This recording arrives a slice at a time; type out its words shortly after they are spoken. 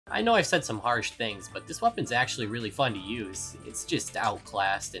I know I've said some harsh things, but this weapon's actually really fun to use. It's just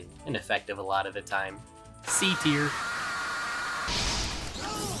outclassed and ineffective a lot of the time. C tier.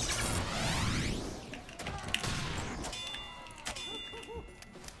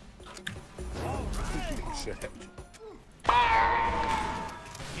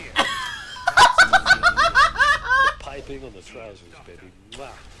 Piping on the trousers, baby.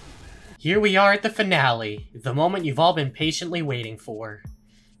 Wow. Here we are at the finale, the moment you've all been patiently waiting for.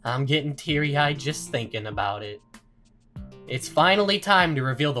 I'm getting teary-eyed just thinking about it. It's finally time to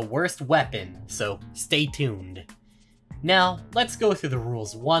reveal the worst weapon, so stay tuned. Now, let's go through the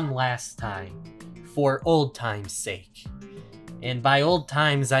rules one last time, for old time's sake. And by old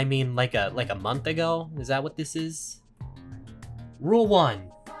times, I mean like a month ago? Is that what this is? Rule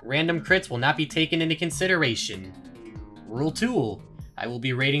 1. Random crits will not be taken into consideration. Rule 2. I will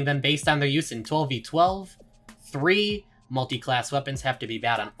be rating them based on their use in 12v12. 3. Multi-class weapons have to be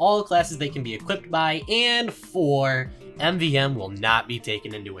bad on all classes they can be equipped by. And 4. MVM will not be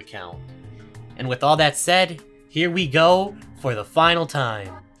taken into account. And with all that said, here we go for the final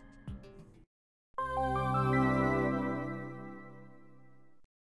time.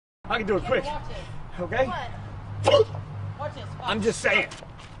 I can do it quick. Okay? Watch this. I'm just saying.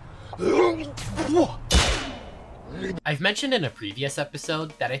 I've mentioned in a previous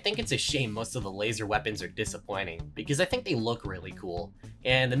episode that I think it's a shame most of the laser weapons are disappointing, because I think they look really cool,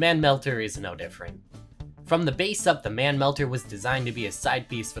 and the Man Melter is no different. From the base up, the Man Melter was designed to be a side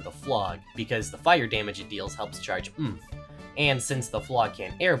piece for the Flog, because the fire damage it deals helps charge oomph, and since the Flog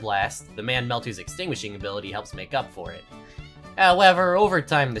can't air blast, the Man Melter's extinguishing ability helps make up for it. However, over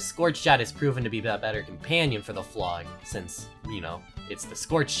time, the Scorch Shot has proven to be a better companion for the Flog, since, you know, it's the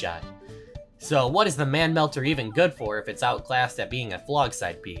Scorch Shot. So what is the Man Melter even good for if it's outclassed at being a Flog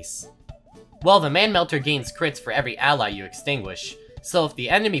side piece? Well, the Man Melter gains crits for every ally you extinguish, so if the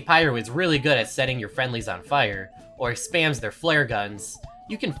enemy pyro is really good at setting your friendlies on fire, or spams their flare guns,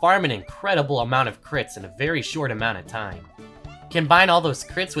 you can farm an incredible amount of crits in a very short amount of time. Combine all those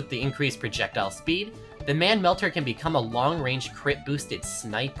crits with the increased projectile speed, the Man Melter can become a long-range crit-boosted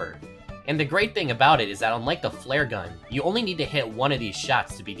sniper. And the great thing about it is that unlike the flare gun, you only need to hit one of these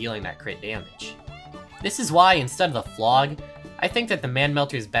shots to be dealing that crit damage. This is why, instead of the Flog, I think that the Man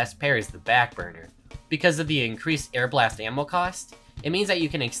Melter's best pair is the Backburner. Because of the increased air blast ammo cost, it means that you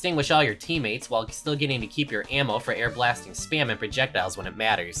can extinguish all your teammates while still getting to keep your ammo for air blasting spam and projectiles when it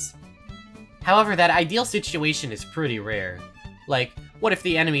matters. However, that ideal situation is pretty rare. Like, what if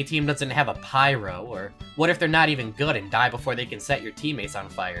the enemy team doesn't have a pyro, or what if they're not even good and die before they can set your teammates on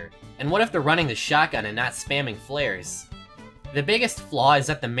fire? And what if they're running the shotgun and not spamming flares? The biggest flaw is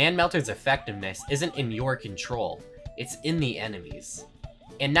that the Man Melter's effectiveness isn't in your control, it's in the enemy's.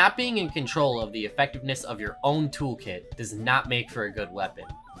 And not being in control of the effectiveness of your own toolkit does not make for a good weapon.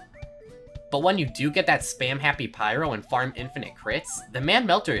 But when you do get that spam-happy pyro and farm infinite crits, the Man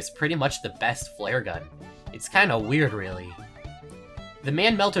Melter is pretty much the best flare gun. It's kinda weird, really. The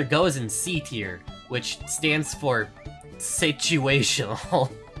Man Melter goes in C tier, which stands for situational.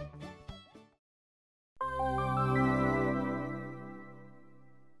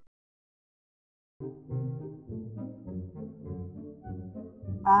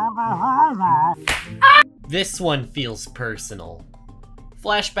 This one feels personal.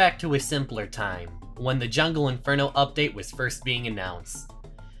 Flashback to a simpler time, when the Jungle Inferno update was first being announced.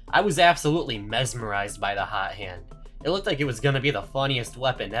 I was absolutely mesmerized by the Hot Hand. It looked like it was gonna be the funniest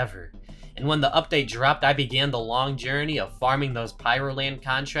weapon ever. And when the update dropped, I began the long journey of farming those Pyroland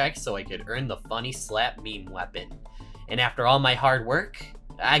contracts so I could earn the funny slap meme weapon. And after all my hard work,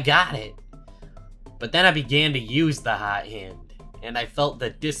 I got it. But then I began to use the Hot Hand, and I felt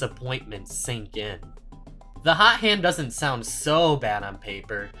the disappointment sink in. The Hot Hand doesn't sound so bad on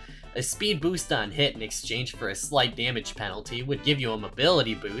paper. A speed boost on hit in exchange for a slight damage penalty would give you a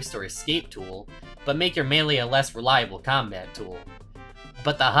mobility boost or escape tool, but make your melee a less reliable combat tool.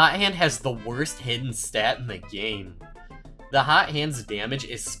 But the Hot Hand has the worst hidden stat in the game. The Hot Hand's damage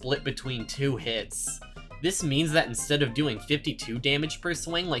is split between 2 hits. This means that instead of doing 52 damage per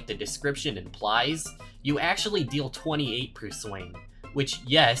swing like the description implies, you actually deal 28 per swing, which,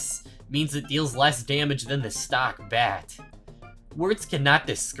 yes, means it deals less damage than the stock bat. Words cannot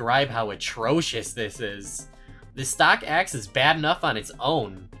describe how atrocious this is. The stock axe is bad enough on its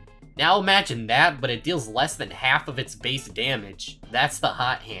own. Now imagine that, but it deals less than half of its base damage. That's the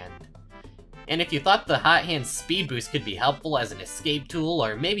Hot Hand. And if you thought the Hot Hand's speed boost could be helpful as an escape tool,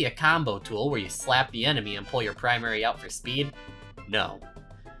 or maybe a combo tool where you slap the enemy and pull your primary out for speed, no.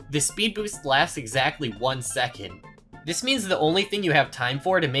 The speed boost lasts exactly 1 second. This means the only thing you have time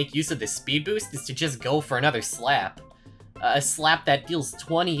for to make use of the speed boost is to just go for another slap. a slap that deals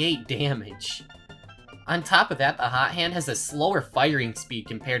 28 damage. On top of that, the Hot Hand has a slower firing speed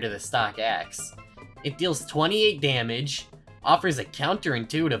compared to the stock axe. It deals 28 damage, offers a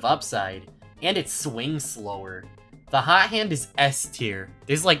counterintuitive upside, and it swings slower. The Hot Hand is S tier.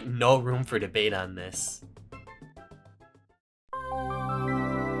 There's like no room for debate on this.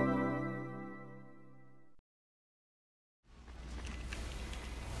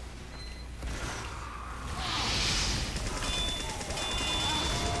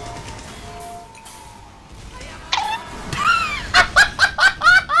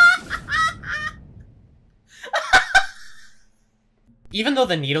 Even though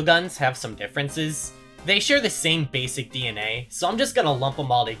the needle guns have some differences, they share the same basic DNA, so I'm just gonna lump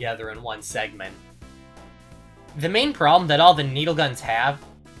them all together in one segment. The main problem that all the needle guns have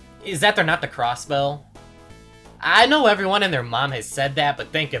is that they're not the crossbow. I know everyone and their mom has said that, but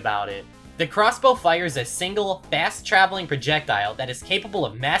think about it. The crossbow fires a single, fast-traveling projectile that is capable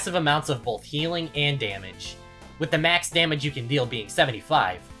of massive amounts of both healing and damage, with the max damage you can deal being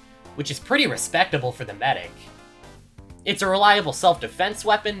 75, which is pretty respectable for the medic. It's a reliable self-defense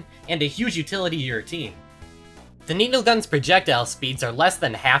weapon, and a huge utility to your team. The needle gun's projectile speeds are less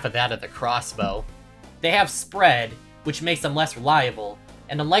than half of that of the crossbow. They have spread, which makes them less reliable,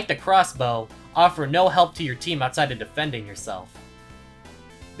 and unlike the crossbow, offer no help to your team outside of defending yourself.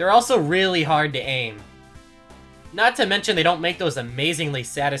 They're also really hard to aim. Not to mention they don't make those amazingly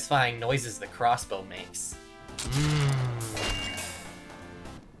satisfying noises the crossbow makes.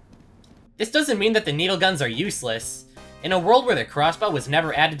 This doesn't mean that the needle guns are useless. In a world where the crossbow was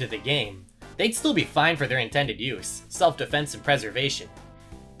never added to the game, they'd still be fine for their intended use, self-defense and preservation.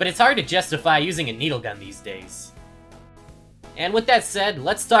 But it's hard to justify using a needle gun these days. And with that said,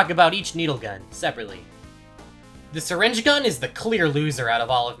 let's talk about each needle gun separately. The syringe gun is the clear loser out of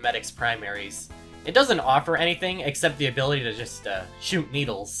all of Medic's primaries. It doesn't offer anything except the ability to just shoot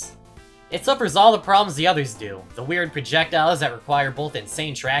needles. It suffers all the problems the others do, the weird projectiles that require both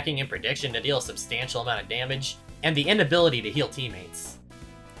insane tracking and prediction to deal a substantial amount of damage, and the inability to heal teammates.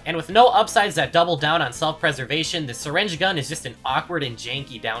 And with no upsides that double down on self-preservation, the syringe gun is just an awkward and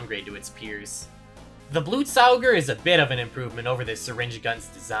janky downgrade to its peers. The Blutsauger is a bit of an improvement over the syringe gun's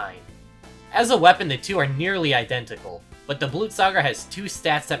design. As a weapon, the two are nearly identical, but the Blutsauger has two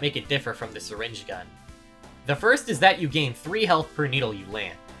stats that make it differ from the syringe gun. The first is that you gain 3 health per needle you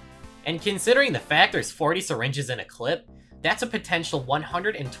land. And considering the fact there's 40 syringes in a clip, that's a potential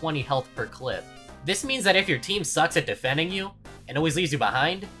 120 health per clip. This means that if your team sucks at defending you, and always leaves you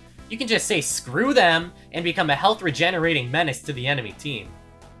behind, you can just say screw them and become a health regenerating menace to the enemy team.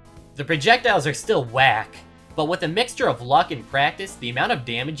 The projectiles are still whack, but with a mixture of luck and practice, the amount of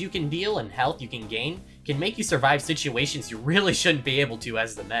damage you can deal and health you can gain can make you survive situations you really shouldn't be able to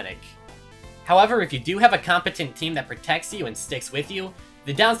as the medic. However, if you do have a competent team that protects you and sticks with you,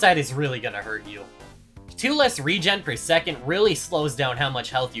 the downside is really gonna hurt you. 2 less regen per second really slows down how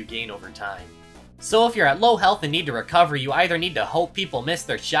much health you gain over time. So if you're at low health and need to recover, you either need to hope people miss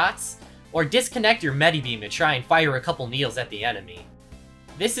their shots, or disconnect your medibeam to try and fire a couple needles at the enemy.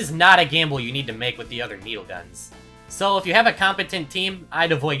 This is not a gamble you need to make with the other needle guns. So if you have a competent team,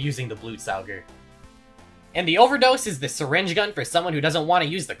 I'd avoid using the Blutsauger. And the Overdose is the syringe gun for someone who doesn't want to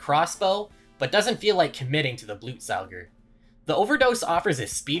use the crossbow, but doesn't feel like committing to the Blutsauger. The Overdose offers a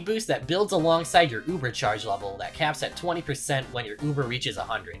speed boost that builds alongside your Uber charge level that caps at 20% when your Uber reaches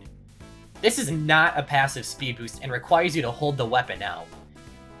 100. This is not a passive speed boost and requires you to hold the weapon out.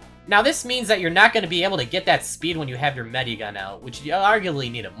 Now this means that you're not going to be able to get that speed when you have your medigun out, which you arguably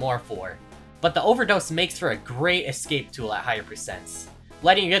need it more for. But the Overdose makes for a great escape tool at higher percents,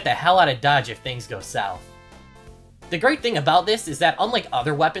 letting you get the hell out of dodge if things go south. The great thing about this is that unlike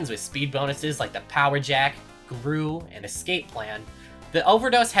other weapons with speed bonuses like the Power Jack, Glue, and Escape Plan, the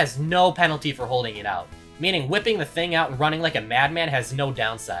Overdose has no penalty for holding it out, meaning whipping the thing out and running like a madman has no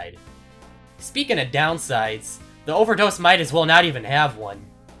downside. Speaking of downsides, the Overdose might as well not even have one.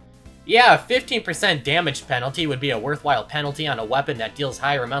 Yeah, a 15% damage penalty would be a worthwhile penalty on a weapon that deals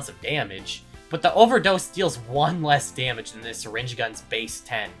higher amounts of damage, but the Overdose deals 1 less damage than the syringe gun's base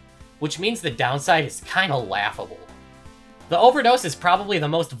 10, which means the downside is kinda laughable. The Overdose is probably the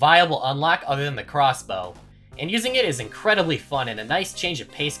most viable unlock other than the crossbow, and using it is incredibly fun and a nice change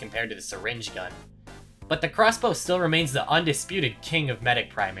of pace compared to the syringe gun. But the crossbow still remains the undisputed king of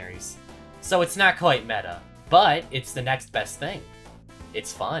medic primaries. So it's not quite meta, but it's the next best thing.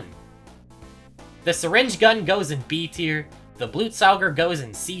 It's fun. The syringe gun goes in B tier, the Blutsauger goes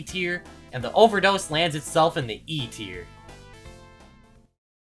in C tier, and the Overdose lands itself in the E tier.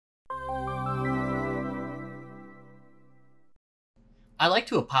 I'd like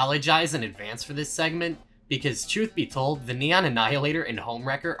to apologize in advance for this segment, because truth be told, the Neon Annihilator and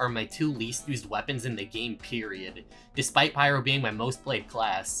Homewrecker are my two least used weapons in the game period, despite Pyro being my most played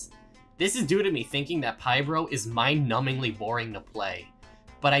class. This is due to me thinking that Pyro is mind-numbingly boring to play,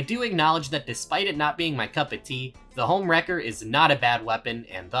 but I do acknowledge that despite it not being my cup of tea, the Homewrecker is not a bad weapon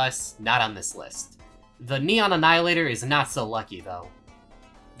and thus not on this list. The Neon Annihilator is not so lucky though.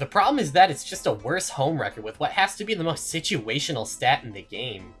 The problem is that it's just a worse Homewrecker with what has to be the most situational stat in the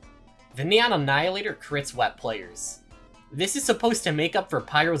game. The Neon Annihilator crits wet players. This is supposed to make up for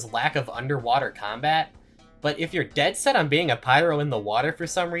Pyro's lack of underwater combat, but if you're dead set on being a Pyro in the water for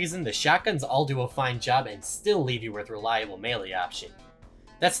some reason, the shotguns all do a fine job and still leave you with reliable melee option.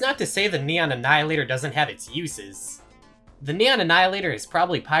 That's not to say the Neon Annihilator doesn't have its uses. The Neon Annihilator is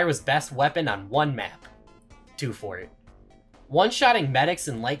probably Pyro's best weapon on one map, TheWhat. One-shotting medics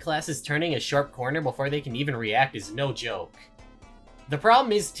in light classes turning a sharp corner before they can even react is no joke. The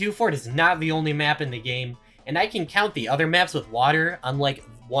problem is TheWhat is not the only map in the game, and I can count the other maps with water on like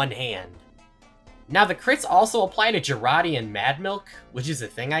one hand. Now the crits also apply to Girardi and Mad Milk, which is a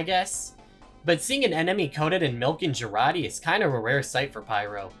thing I guess, but seeing an enemy coated in milk and Girardi is kind of a rare sight for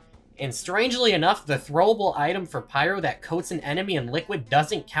Pyro. And strangely enough, the throwable item for Pyro that coats an enemy in liquid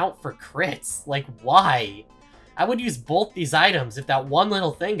doesn't count for crits. Like, why? I would use both these items if that one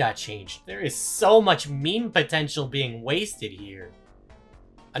little thing got changed. There is so much meme potential being wasted here.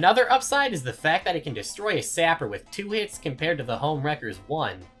 Another upside is the fact that it can destroy a sapper with 2 hits compared to the Homewrecker's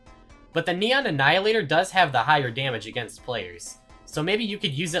 1. But the Neon Annihilator does have the higher damage against players, so maybe you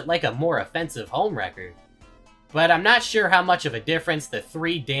could use it like a more offensive Homewrecker. But I'm not sure how much of a difference the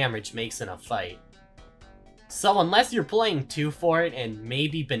 3 damage makes in a fight. So unless you're playing TheWhat and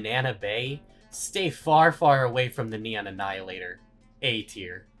maybe Banana Bay, stay far away from the Neon Annihilator. A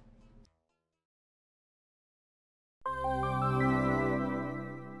tier.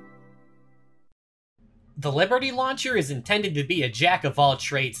 The Liberty Launcher is intended to be a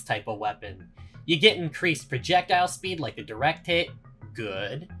jack-of-all-trades type of weapon. You get increased projectile speed like the direct hit,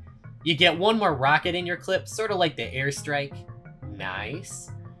 good. You get one more rocket in your clip, sort of like the airstrike,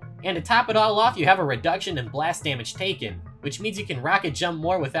 nice. And to top it all off, you have a reduction in blast damage taken, which means you can rocket jump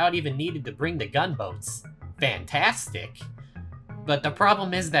more without even needing to bring the gunboats. Fantastic! But the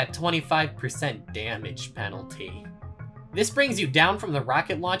problem is that 25% damage penalty. This brings you down from the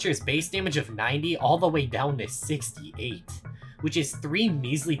rocket launcher's base damage of 90 all the way down to 68, which is 3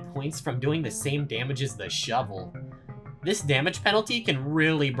 measly points from doing the same damage as the shovel. This damage penalty can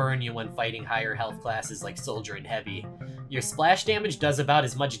really burn you when fighting higher health classes like Soldier and Heavy. Your splash damage does about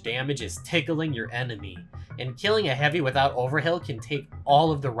as much damage as tickling your enemy, and killing a Heavy without overheal can take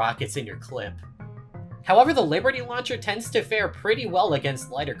all of the rockets in your clip. However, the Liberty Launcher tends to fare pretty well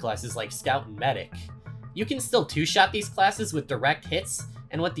against lighter classes like Scout and Medic. You can still 2-shot these classes with direct hits,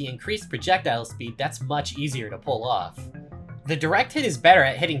 and with the increased projectile speed, that's much easier to pull off. The direct hit is better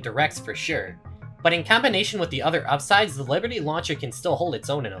at hitting directs for sure, but in combination with the other upsides, the Liberty Launcher can still hold its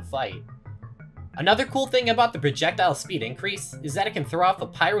own in a fight. Another cool thing about the projectile speed increase is that it can throw off a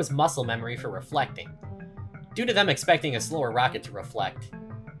Pyro's muscle memory for reflecting, due to them expecting a slower rocket to reflect.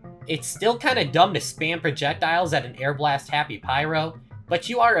 It's still kinda dumb to spam projectiles at an air blast happy Pyro, but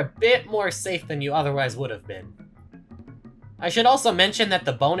you are a bit more safe than you otherwise would have been. I should also mention that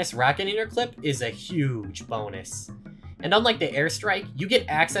the bonus rocket in your clip is a huge bonus. And unlike the airstrike, you get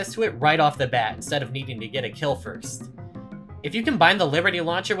access to it right off the bat instead of needing to get a kill first. If you combine the Liberty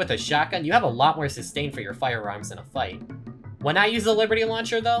Launcher with a shotgun, you have a lot more sustain for your firearms in a fight. When I use the Liberty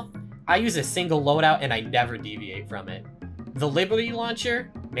Launcher though, I use a single loadout and I never deviate from it. The Liberty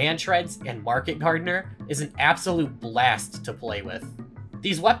Launcher, Man-Treads, and Market Gardener is an absolute blast to play with.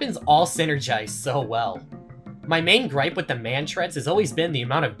 These weapons all synergize so well. My main gripe with the Man-Treads has always been the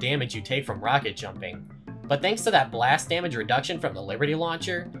amount of damage you take from rocket jumping, but thanks to that blast damage reduction from the Liberty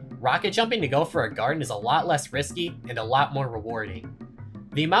Launcher, rocket jumping to go for a garden is a lot less risky and a lot more rewarding.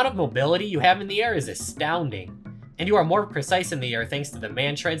 The amount of mobility you have in the air is astounding, and you are more precise in the air thanks to the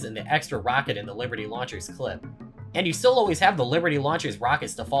Man-Treads and the extra rocket in the Liberty Launcher's clip. And you still always have the Liberty Launcher's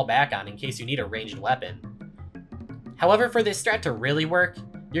rockets to fall back on in case you need a ranged weapon. However, for this strat to really work,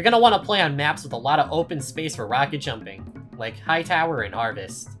 you're going to want to play on maps with a lot of open space for rocket jumping, like Hightower and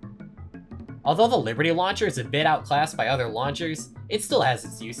Harvest. Although the Liberty Launcher is a bit outclassed by other launchers, it still has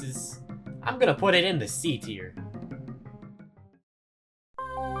its uses. I'm going to put it in the C tier.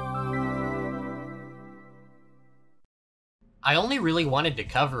 I only really wanted to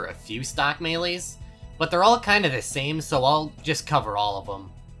cover a few stock melees, but they're all kind of the same, so I'll just cover all of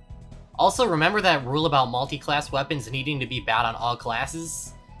them. Also, remember that rule about multi-class weapons needing to be bad on all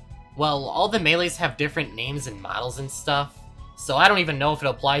classes? Well, all the melees have different names and models and stuff, so I don't even know if it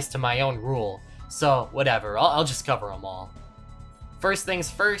applies to my own rule, So, whatever, I'll just cover them all. First things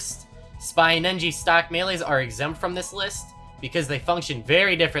first, Spy and NG stock melees are exempt from this list because they function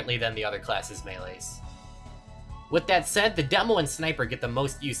very differently than the other classes' melees. With that said, the Demo and Sniper get the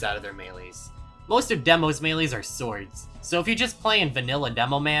most use out of their melees. Most of Demo's melees are swords, so if you're just playing vanilla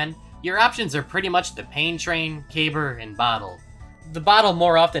Demo Man, your options are pretty much the Pain Train, Caber, and Bottle. The Bottle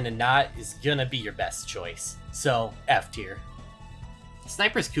more often than not is gonna be your best choice, so F tier.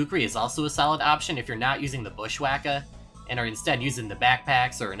 Sniper's Kukri is also a solid option if you're not using the Bushwhacker, and are instead using the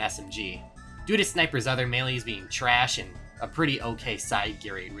backpacks or an SMG, due to Sniper's other melees being trash and a pretty okay side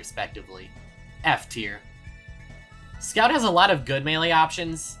gear rate respectively. F tier. Scout has a lot of good melee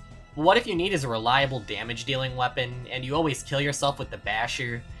options, but what if you need is a reliable damage dealing weapon, and you always kill yourself with the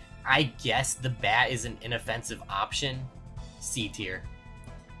Basher? I guess the Bat is an inoffensive option. C tier.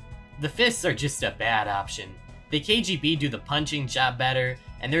 The Fists are just a bad option. The KGB do the punching job better,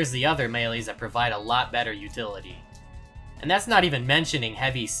 and there's the other melees that provide a lot better utility. And that's not even mentioning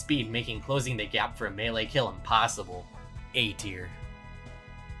heavy speed making closing the gap for a melee kill impossible. A tier.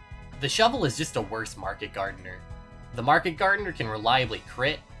 The Shovel is just a worse Market Gardener. The Market Gardener can reliably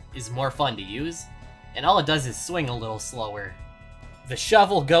crit, is more fun to use, and all it does is swing a little slower. The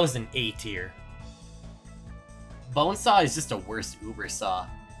Shovel goes in A tier. Bonesaw is just a worse Uber Saw,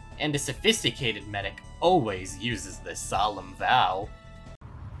 and a sophisticated medic always uses the Solemn Vow.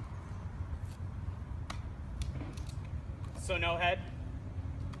 So no head?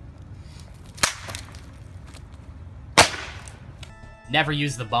 Never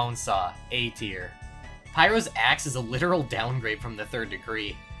use the Bonesaw, A tier. Pyro's Axe is a literal downgrade from the 3rd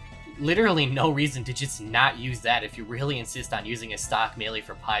degree. Literally no reason to just not use that if you really insist on using a stock melee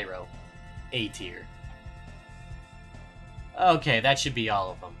for Pyro. A tier. Okay, that should be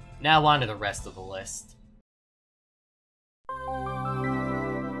all of them. Now on to the rest of the list.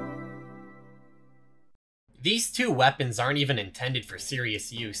 These two weapons aren't even intended for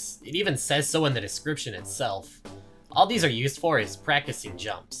serious use. It even says so in the description itself. All these are used for is practicing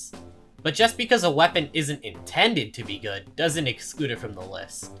jumps. But just because a weapon isn't intended to be good doesn't exclude it from the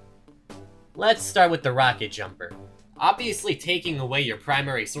list. Let's start with the Rocket Jumper. Obviously taking away your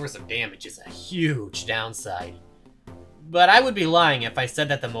primary source of damage is a huge downside. But I would be lying if I said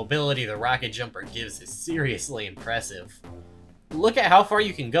that the mobility the Rocket Jumper gives is seriously impressive. Look at how far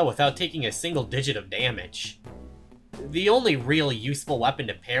you can go without taking a single digit of damage. The only really useful weapon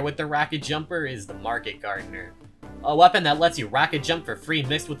to pair with the Rocket Jumper is the Market Gardener. A weapon that lets you rocket jump for free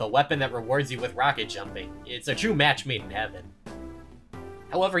mixed with a weapon that rewards you with rocket jumping. It's a true match made in heaven.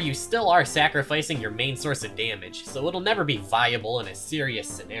 However, you still are sacrificing your main source of damage, so it'll never be viable in a serious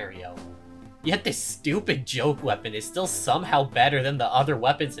scenario. Yet this stupid joke weapon is still somehow better than the other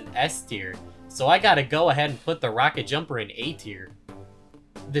weapons in S tier, so I gotta go ahead and put the Rocket Jumper in A tier.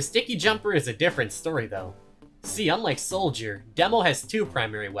 The Sticky Jumper is a different story though. See, unlike Soldier, Demo has two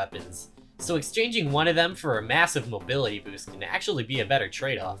primary weapons, so exchanging one of them for a massive mobility boost can actually be a better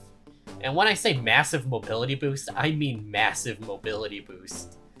trade-off. And when I say massive mobility boost, I mean massive mobility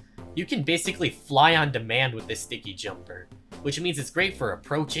boost. You can basically fly on demand with the Sticky Jumper, which means it's great for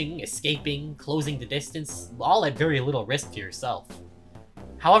approaching, escaping, closing the distance, all at very little risk to yourself.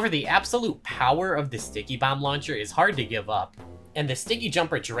 However, the absolute power of the Sticky Bomb Launcher is hard to give up, and the Sticky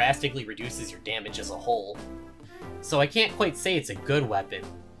Jumper drastically reduces your damage as a whole. So I can't quite say it's a good weapon,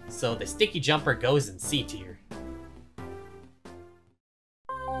 so the Sticky Jumper goes in C tier.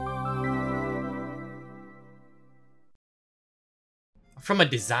 From a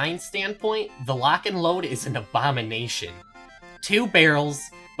design standpoint, the Lock and Load is an abomination. 2 barrels,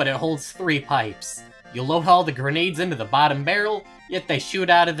 but it holds 3 pipes. You load all the grenades into the bottom barrel, yet they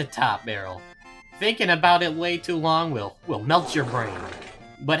shoot out of the top barrel. Thinking about it way too long will melt your brain.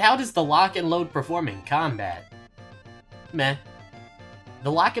 But how does the Lock and Load perform in combat? Meh.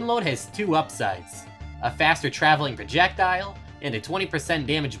 The Lock and Load has 2 upsides, a faster traveling projectile, and a 20%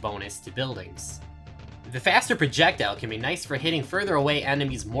 damage bonus to buildings. The faster projectile can be nice for hitting further away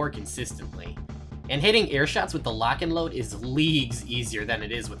enemies more consistently, and hitting air shots with the Lock and Load is leagues easier than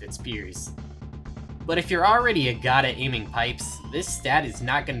it is with its peers. But if you're already a god at aiming pipes, this stat is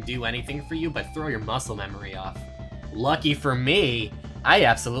not going to do anything for you but throw your muscle memory off. Lucky for me, I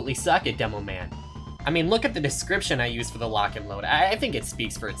absolutely suck at Demo Man. I mean, look at the description I use for the Lock and Load, I think it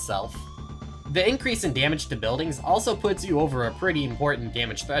speaks for itself. The increase in damage to buildings also puts you over a pretty important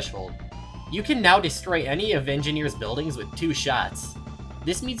damage threshold. You can now destroy any of Engineer's buildings with 2 shots.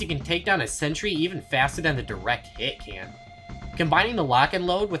 This means you can take down a sentry even faster than the direct hit can. Combining the Lock and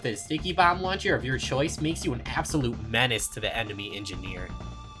Load with a Sticky Bomb Launcher of your choice makes you an absolute menace to the enemy Engineer.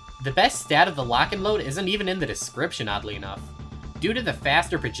 The best stat of the Lock and Load isn't even in the description, oddly enough. Due to the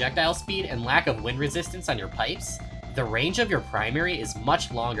faster projectile speed and lack of wind resistance on your pipes, the range of your primary is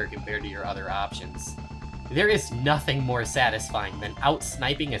much longer compared to your other options. There is nothing more satisfying than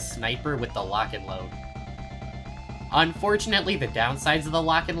out-sniping a sniper with the lock and load. Unfortunately, the downsides of the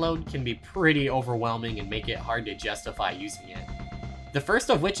lock and load can be pretty overwhelming and make it hard to justify using it. The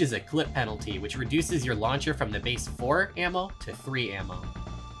first of which is a clip penalty, which reduces your launcher from the base 4 ammo to 3 ammo.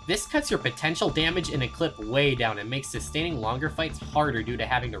 This cuts your potential damage in a clip way down and makes sustaining longer fights harder due to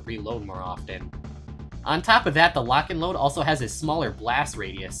having to reload more often. On top of that, the lock and load also has a smaller blast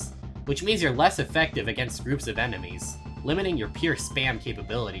radius, which means you're less effective against groups of enemies, limiting your pure spam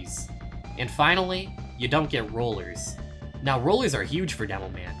capabilities. And finally, you don't get rollers. Now rollers are huge for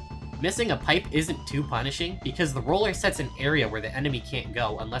Demoman. Missing a pipe isn't too punishing because the roller sets an area where the enemy can't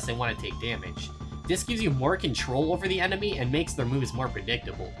go unless they want to take damage. This gives you more control over the enemy and makes their moves more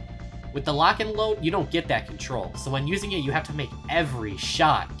predictable. With the lock and load, you don't get that control, so when using it you have to make every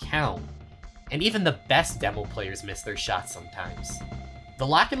shot count. And even the best demo players miss their shots sometimes. The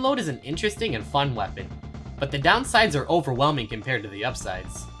lock and load is an interesting and fun weapon, but the downsides are overwhelming compared to the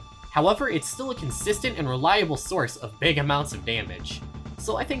upsides. However, it's still a consistent and reliable source of big amounts of damage,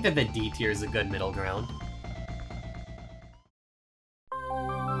 so I think that the D tier is a good middle ground.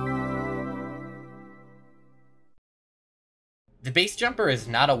 The base jumper is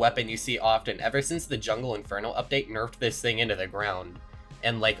not a weapon you see often ever since the Jungle Inferno update nerfed this thing into the ground.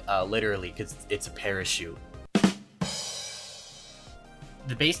 And literally, because it's a parachute.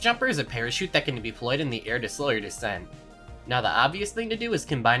 The base jumper is a parachute that can be deployed in the air to slow your descent. Now the obvious thing to do is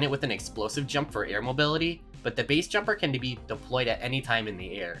combine it with an explosive jump for air mobility, but the base jumper can be deployed at any time in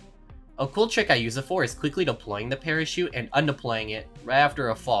the air. A cool trick I use it for is quickly deploying the parachute and undeploying it right after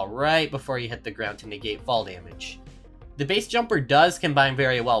a fall, right before you hit the ground to negate fall damage. The base jumper does combine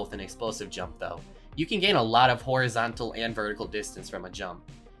very well with an explosive jump though. You can gain a lot of horizontal and vertical distance from a jump.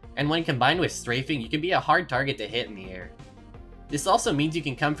 And when combined with strafing, you can be a hard target to hit in the air. This also means you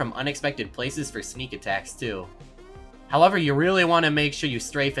can come from unexpected places for sneak attacks too. However, you really want to make sure you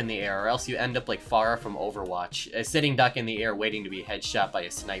strafe in the air or else you end up like Pharah from Overwatch, a sitting duck in the air waiting to be headshot by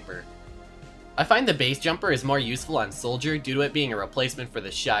a sniper. I find the base jumper is more useful on Soldier due to it being a replacement for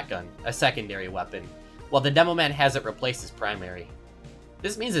the shotgun, a secondary weapon, while the Demoman has it replaced as primary.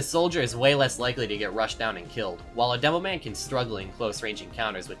 This means a Soldier is way less likely to get rushed down and killed, while a Demoman can struggle in close range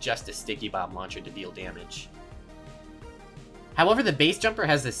encounters with just a sticky bomb launcher to deal damage. However, the base jumper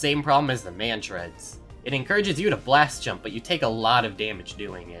has the same problem as the man treads. It encourages you to blast jump, but you take a lot of damage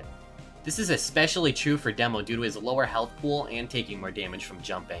doing it. This is especially true for Demo due to his lower health pool and taking more damage from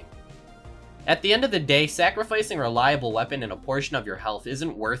jumping. At the end of the day, sacrificing a reliable weapon and a portion of your health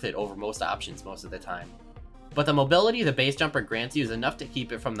isn't worth it over most options most of the time. But the mobility the base jumper grants you is enough to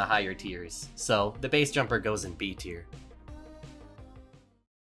keep it from the higher tiers, so the base jumper goes in B tier.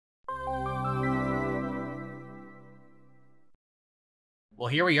 Well,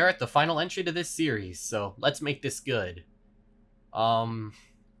 here we are at the final entry to this series, so let's make this good.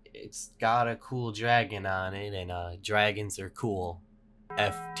 It's got a cool dragon on it, and dragons are cool.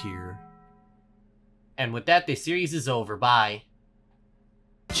 F tier. And with that, this series is over. Bye.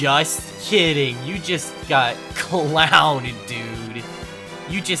 Just kidding. You just got clowned, dude.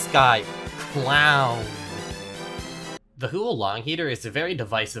 You just got clowned. The Huo Long Heater is a very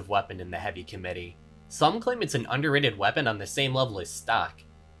divisive weapon in the heavy committee. Some claim it's an underrated weapon on the same level as stock,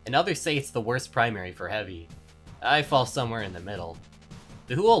 and others say it's the worst primary for heavy. I fall somewhere in the middle.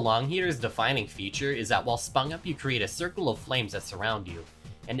 The Huo Long Heater's defining feature is that while spun up you create a circle of flames that surround you,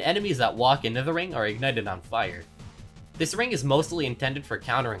 and enemies that walk into the ring are ignited on fire. This ring is mostly intended for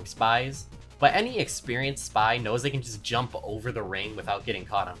countering spies, but any experienced spy knows they can just jump over the ring without getting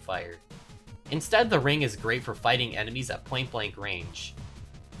caught on fire. Instead, the ring is great for fighting enemies at point-blank range.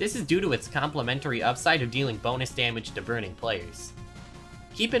 This is due to its complementary upside of dealing bonus damage to burning players.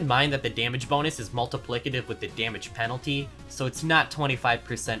 Keep in mind that the damage bonus is multiplicative with the damage penalty, so it's not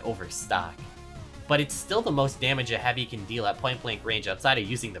 25% over stock. But it's still the most damage a heavy can deal at point-blank range outside of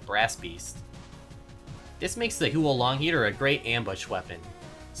using the Brass Beast. This makes the Huo Long Heater a great ambush weapon.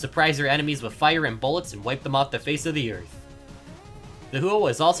 Surprise your enemies with fire and bullets and wipe them off the face of the earth. The Huo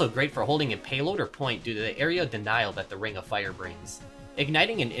is also great for holding a payload or point due to the area denial that the Ring of Fire brings,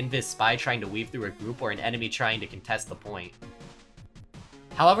 igniting an invis spy trying to weave through a group or an enemy trying to contest the point.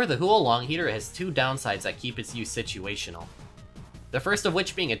 However, the Huo Long Heater has two downsides that keep its use situational. The first of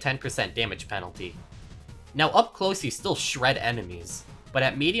which being a 10% damage penalty. Now up close you still shred enemies, but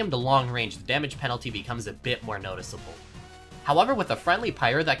at medium to long range the damage penalty becomes a bit more noticeable. However, with a friendly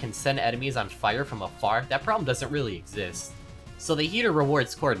pyro that can send enemies on fire from afar, that problem doesn't really exist, so the heater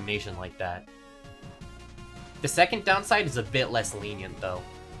rewards coordination like that. The second downside is a bit less lenient though.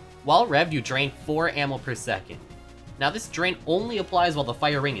 While revved, you drain 4 ammo per second. Now this drain only applies while the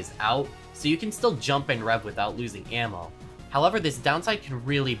fire ring is out, so you can still jump and rev without losing ammo. However, this downside can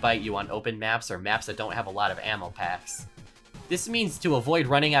really bite you on open maps or maps that don't have a lot of ammo packs. This means to avoid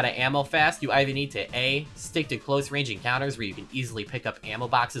running out of ammo fast, you either need to A, stick to close range encounters where you can easily pick up ammo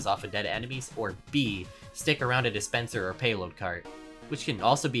boxes off of dead enemies, or B, stick around a dispenser or payload cart, which can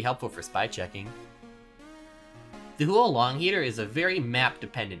also be helpful for spy checking. The Huo Long Heater is a very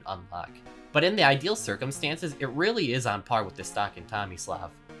map-dependent unlock, but in the ideal circumstances, it really is on par with the stock in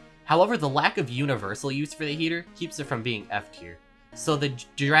Tomislav. However, the lack of universal use for the heater keeps it from being F tier, so the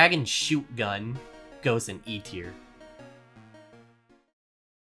Dragon Shoot Gun goes in E tier.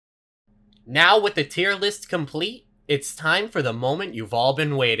 Now with the tier list complete, it's time for the moment you've all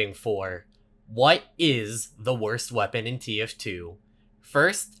been waiting for. What is the worst weapon in TF2?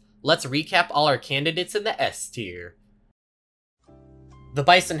 First, let's recap all our candidates in the S tier. The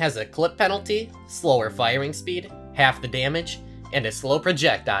Bison has a clip penalty, slower firing speed, half the damage, and a slow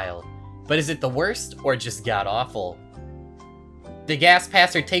projectile. But is it the worst, or just god-awful? The Gas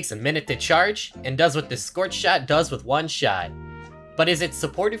Passer takes a minute to charge, and does what the Scorch Shot does with one shot. But is its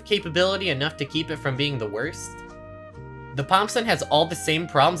supportive capability enough to keep it from being the worst? The Thompson has all the same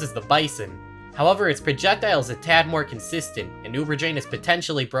problems as the Bison. However, its projectile is a tad more consistent, and Uber Drain is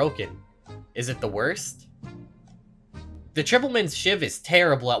potentially broken. Is it the worst? The Tripleman's Shiv is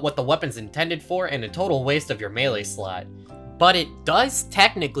terrible at what the weapon's intended for and a total waste of your melee slot. But it does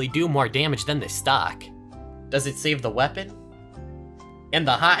technically do more damage than the stock. Does it save the weapon? And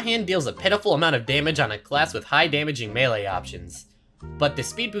the Hot Hand deals a pitiful amount of damage on a class with high damaging melee options. But the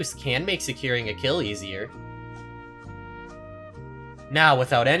speed boost can make securing a kill easier. Now,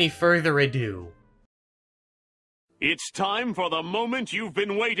 without any further ado, it's time for the moment you've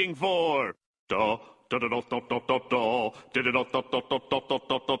been waiting for.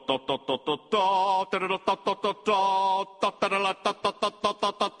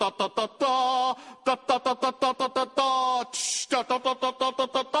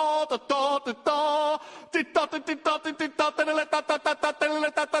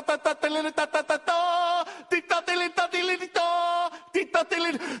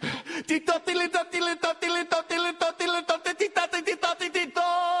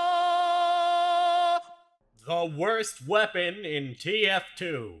 the worst weapon in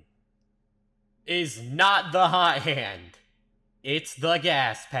TF2 is not the Hot Hand. It's the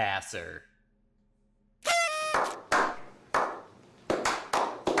Gas Passer.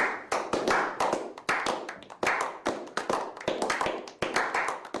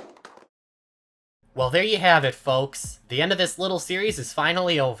 Well, there you have it, folks. The end of this little series is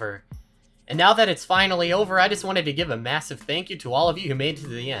finally over. And now that it's finally over, I just wanted to give a massive thank you to all of you who made it to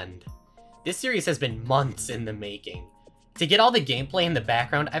the end. This series has been months in the making. To get all the gameplay in the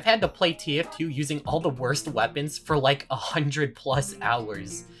background, I've had to play TF2 using all the worst weapons for like 100+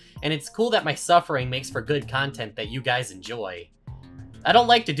 hours. And it's cool that my suffering makes for good content that you guys enjoy. I don't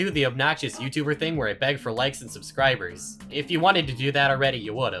like to do the obnoxious YouTuber thing where I beg for likes and subscribers. If you wanted to do that already,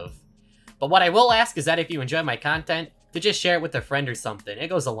 you would've. But what I will ask is that if you enjoy my content, to just share it with a friend or something. It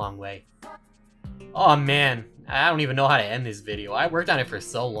goes a long way. Oh man, I don't even know how to end this video. I worked on it for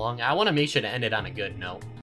so long. I want to make sure to end it on a good note.